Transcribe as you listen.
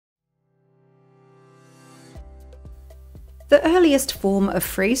The earliest form of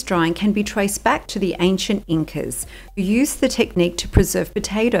freeze drying can be traced back to the ancient Incas, who used the technique to preserve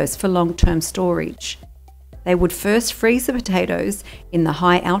potatoes for long-term storage. They would first freeze the potatoes in the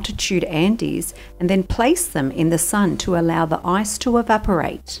high altitude Andes and then place them in the sun to allow the ice to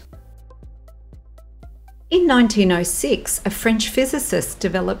evaporate. In 1906, a French physicist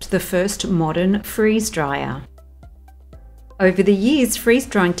developed the first modern freeze dryer. Over the years, freeze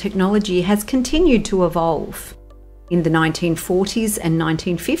drying technology has continued to evolve. In the 1940s and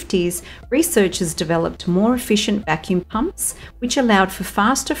 1950s, researchers developed more efficient vacuum pumps, which allowed for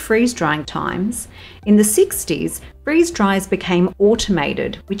faster freeze drying times. In the 60s, freeze dryers became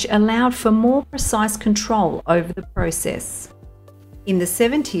automated, which allowed for more precise control over the process. In the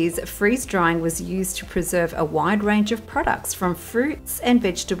 70s, freeze drying was used to preserve a wide range of products, from fruits and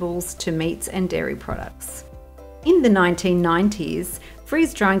vegetables to meats and dairy products. In the 1990s,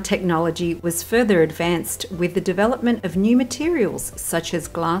 freeze drying technology was further advanced with the development of new materials such as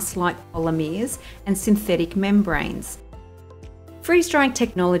glass-like polymers and synthetic membranes. Freeze drying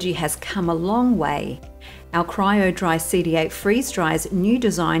technology has come a long way. Our CryoDry CD8 freeze dryer's new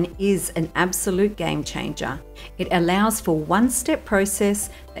design is an absolute game changer. It allows for one-step process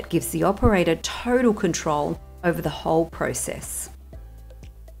that gives the operator total control over the whole process.